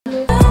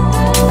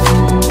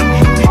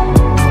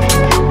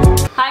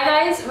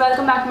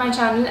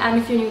channel,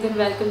 and if you're new then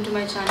welcome to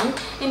my channel.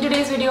 In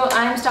today's video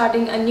I am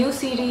starting a new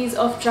series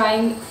of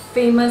trying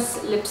famous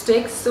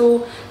lipsticks.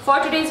 So for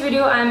today's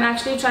video I am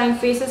actually trying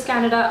Faces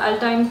Canada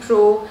Ultime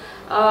Pro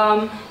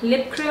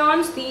lip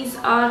crayons. These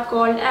are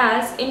called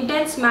as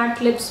Intense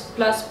Matte Lips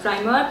Plus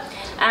Primer,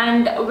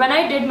 and when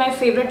I did my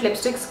favorite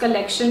lipsticks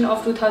collection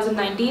of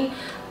 2019,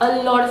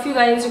 a lot of you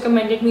guys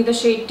recommended me the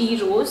shade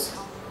Tea Rose.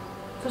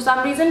 For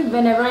some reason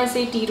whenever I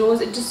say Tea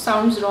Rose it just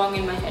sounds wrong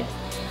in my head.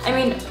 I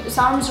mean,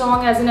 sounds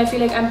wrong as in I feel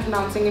like I'm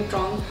pronouncing it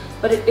wrong,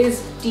 but it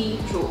is Tea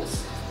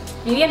Rose.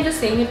 Maybe I'm just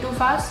saying it too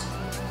fast.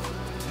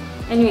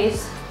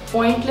 Anyways,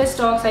 pointless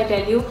talks, I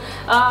tell you.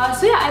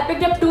 So yeah, I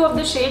picked up two of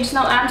the shades.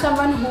 Now I'm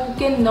someone who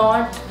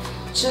cannot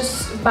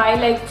just buy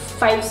like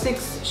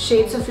 5-6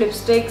 shades of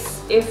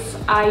lipsticks if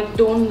I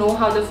don't know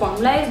how the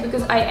formula is,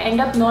 because I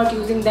end up not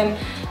using them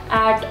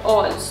at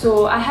all.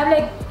 So I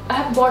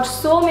have bought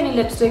so many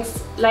lipsticks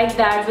like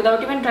that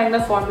without even trying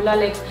the formula,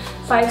 like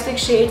 5-6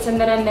 shades, and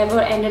then I never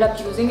ended up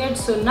using it.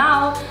 So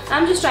now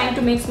I'm just trying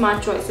to make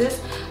smart choices.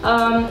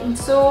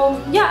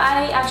 So yeah,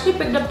 I actually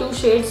picked up two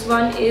shades.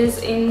 One is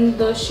in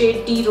the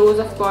shade Tea Rose,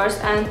 of course,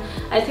 and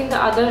I think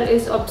the other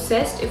is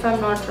Obsessed, if I'm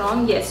not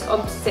wrong. Yes,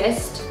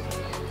 Obsessed.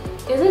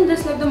 Isn't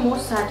this like the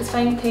most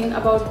satisfying thing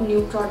about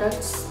new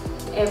products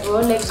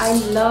ever? Like, I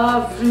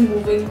love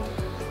removing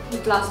the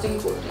plastic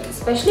coating,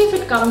 especially if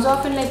it comes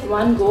off in like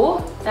one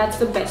go. That's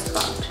the best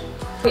part.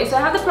 Okay, so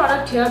I have the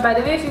product here. By the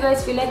way, if you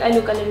guys feel like I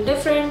look a little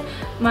different,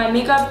 my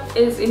makeup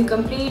is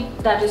incomplete,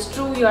 that is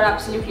true, you're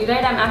absolutely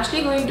right. I'm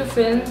actually going to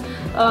film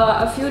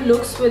a few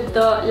looks with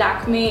the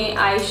Lakme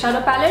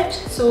eyeshadow palette,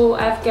 so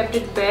I've kept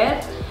it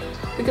bare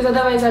because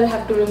otherwise I'll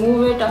have to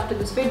remove it after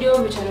this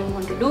video, which I don't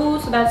want to do.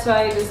 So that's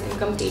why this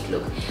incomplete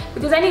look,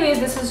 because anyways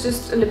this is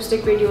just a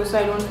lipstick video, so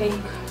I don't think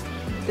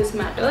this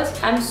matters.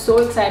 I'm so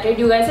excited.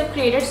 You guys have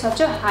created such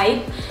a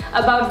hype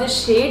about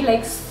this shade.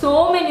 Like,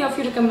 so many of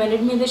you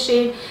recommended me the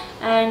shade,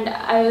 and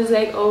I was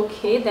like,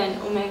 okay then.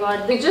 Oh my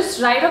god, like,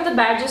 just right off the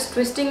bat, just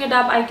twisting it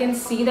up, I can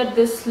see that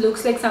this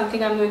looks like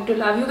something I'm going to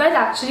love. You guys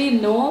actually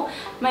know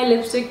my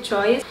lipstick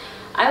choice.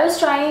 I was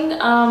trying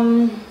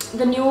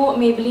the new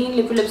Maybelline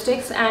liquid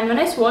lipsticks, and when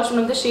I swatched one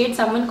of the shades,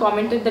 someone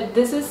commented that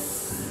this is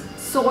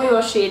so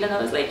your shade, and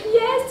I was like,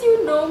 yes,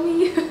 you know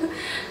me.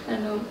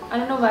 I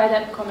don't know why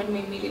that comment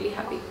made me really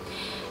happy.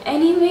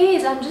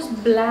 Anyways, I'm just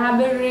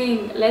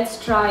blabbering.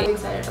 Let's try. I'm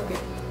excited. Okay.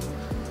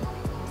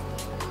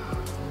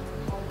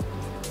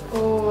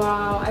 Oh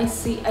wow, I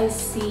see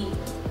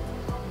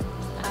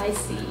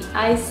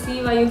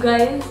why you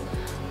guys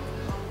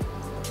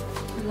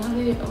love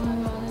it. Oh my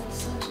god, that's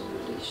such a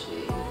pretty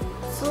shade.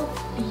 So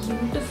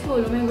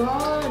beautiful. Oh my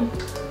god.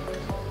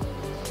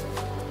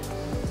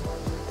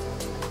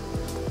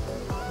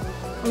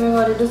 Oh my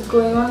god, it is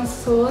going on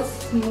so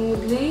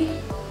smoothly.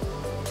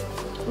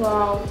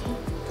 Wow.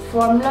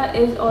 Formula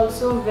is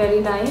also very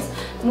nice.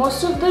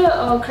 Most of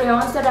the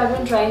crayons that I've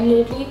been trying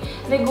lately,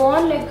 they go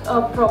on like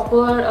a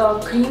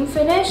proper cream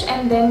finish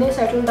and then they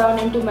settle down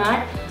into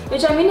matte,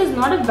 which I mean is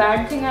not a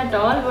bad thing at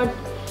all, but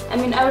I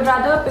mean I would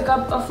rather pick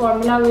up a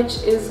formula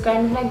which is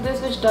kind of like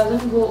this, which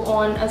doesn't go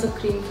on as a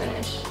cream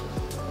finish.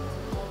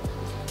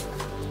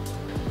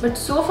 But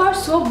so far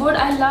so good.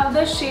 I love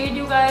the shade,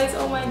 you guys.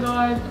 Oh my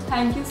god,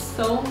 thank you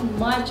so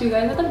much. You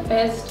guys are the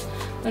best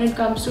when it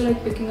comes to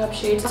like picking up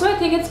shades. So I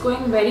think it's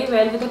going very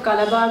well with the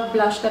Color Bar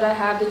blush that I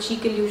have, the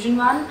Cheek Illusion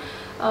one.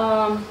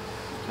 Oh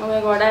my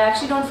god, I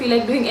actually don't feel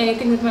like doing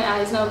anything with my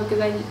eyes now because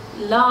I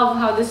love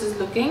how this is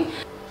looking.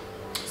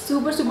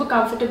 Super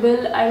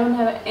comfortable. I don't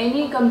have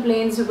any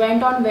complaints.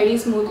 Went on very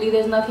smoothly.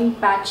 There's nothing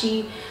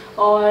patchy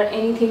or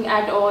anything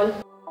at all.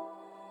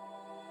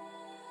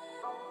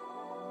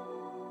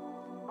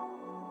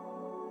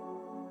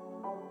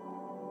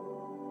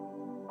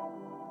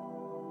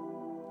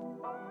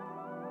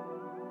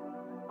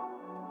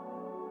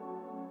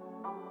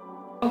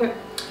 Okay,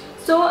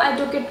 so I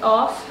took it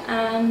off,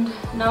 and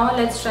now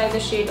let's try the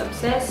shade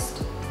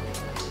Obsessed.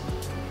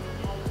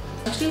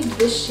 Actually,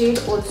 this shade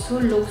also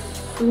looks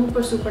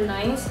super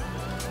nice.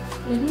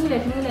 Let me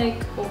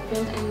like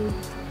open and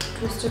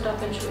twist it up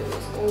and show you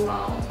this. Oh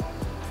wow.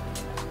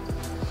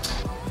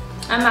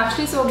 I'm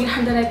actually so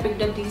glad that I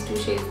picked up these two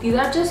shades. These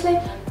are just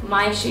like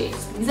my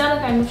shades. These are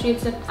the kind of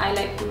shades that I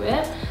like to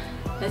wear.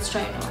 Let's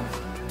try it on.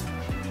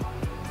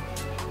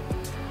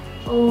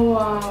 Oh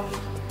wow.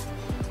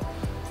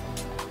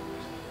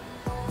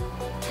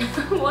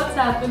 What's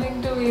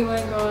happening to me? Oh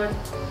my god.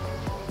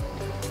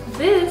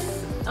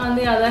 This, on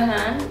the other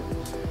hand,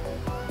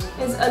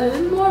 is a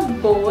little more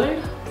bold.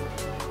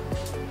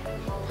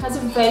 Has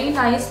a very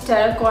nice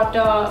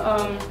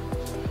terracotta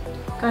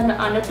kind of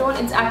undertone.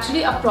 It's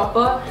actually a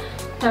proper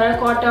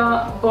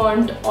terracotta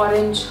burnt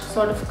orange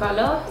sort of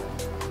color.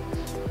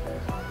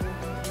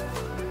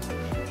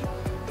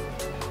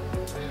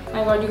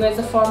 My god, you guys,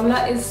 the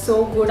formula is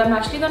so good. I'm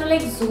actually gonna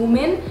like zoom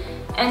in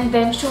and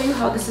then show you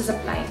how this is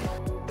applied.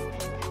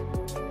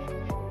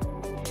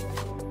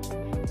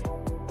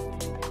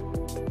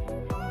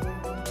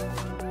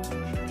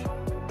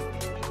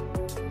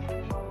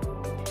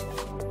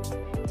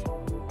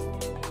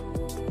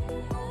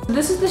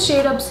 This is the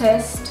shade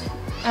Obsessed,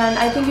 and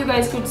I think you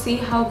guys could see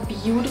how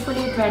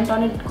beautifully it went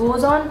on. It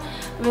goes on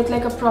with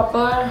like a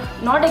proper,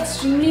 not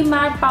extremely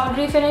matte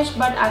powdery finish,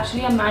 but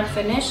actually a matte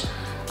finish.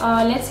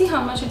 Let's see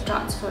how much it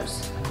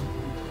transfers.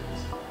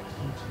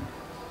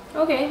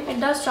 Okay, it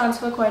does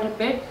transfer quite a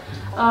bit.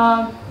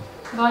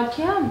 But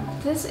yeah,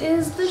 this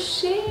is the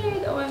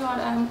shade. Oh my god,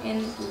 I'm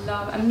in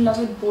love. I'm in love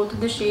with both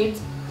of the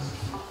shades.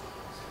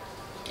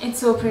 It's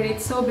so pretty,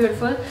 it's so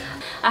beautiful.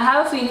 I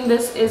have a feeling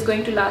this is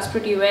going to last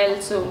pretty well.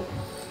 So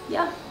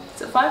yeah,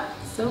 so far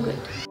so good.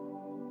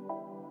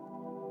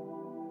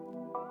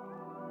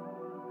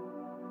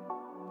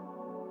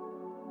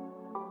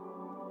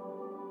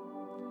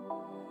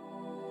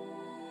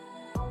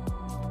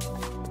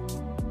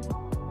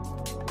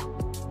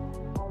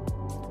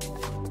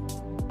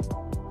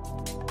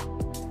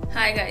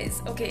 Hi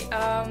guys, okay,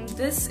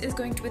 this is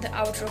going to be the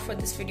outro for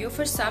this video.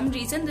 For some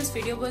reason this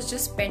video was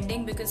just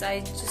pending because I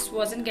just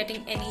wasn't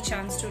getting any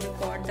chance to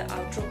record the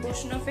outro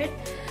portion of it.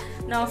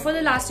 Now for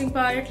the lasting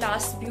part, it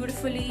lasts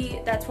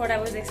beautifully. That's what I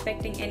was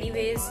expecting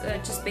anyways,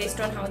 just based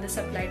on how this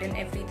applied and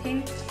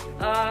everything.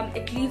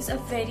 It leaves a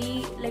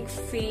very like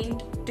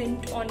faint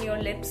tint on your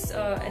lips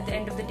at the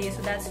end of the day,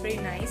 so that's very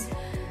nice.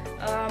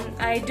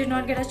 I did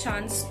not get a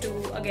chance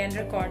to again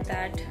record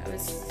that. I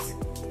was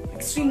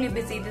extremely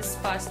busy this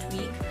past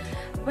week,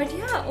 but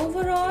yeah,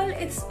 overall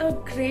it's a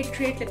great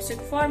lipstick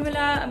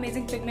formula,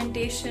 amazing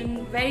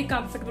pigmentation, very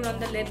comfortable on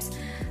the lips.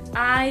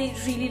 I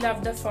really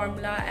love the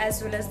formula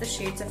as well as the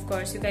shades. Of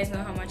course, you guys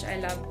know how much I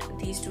loved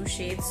these two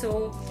shades.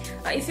 So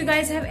if you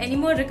guys have any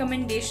more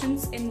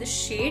recommendations in the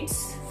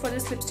shades for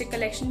this lipstick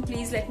collection,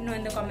 please let me know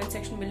in the comment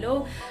section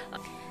below.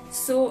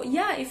 So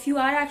yeah, if you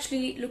are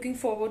actually looking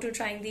forward to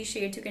trying these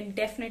shades, you can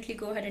definitely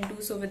go ahead and do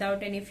so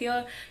without any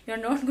fear. You're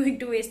not going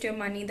to waste your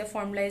money. The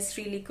formula is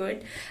really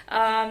good.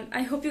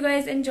 I hope you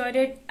guys enjoyed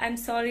it. I'm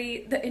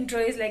sorry the intro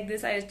is like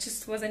this. I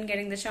just wasn't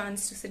getting the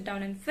chance to sit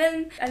down and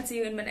film. I'll see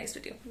you in my next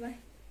video. Bye.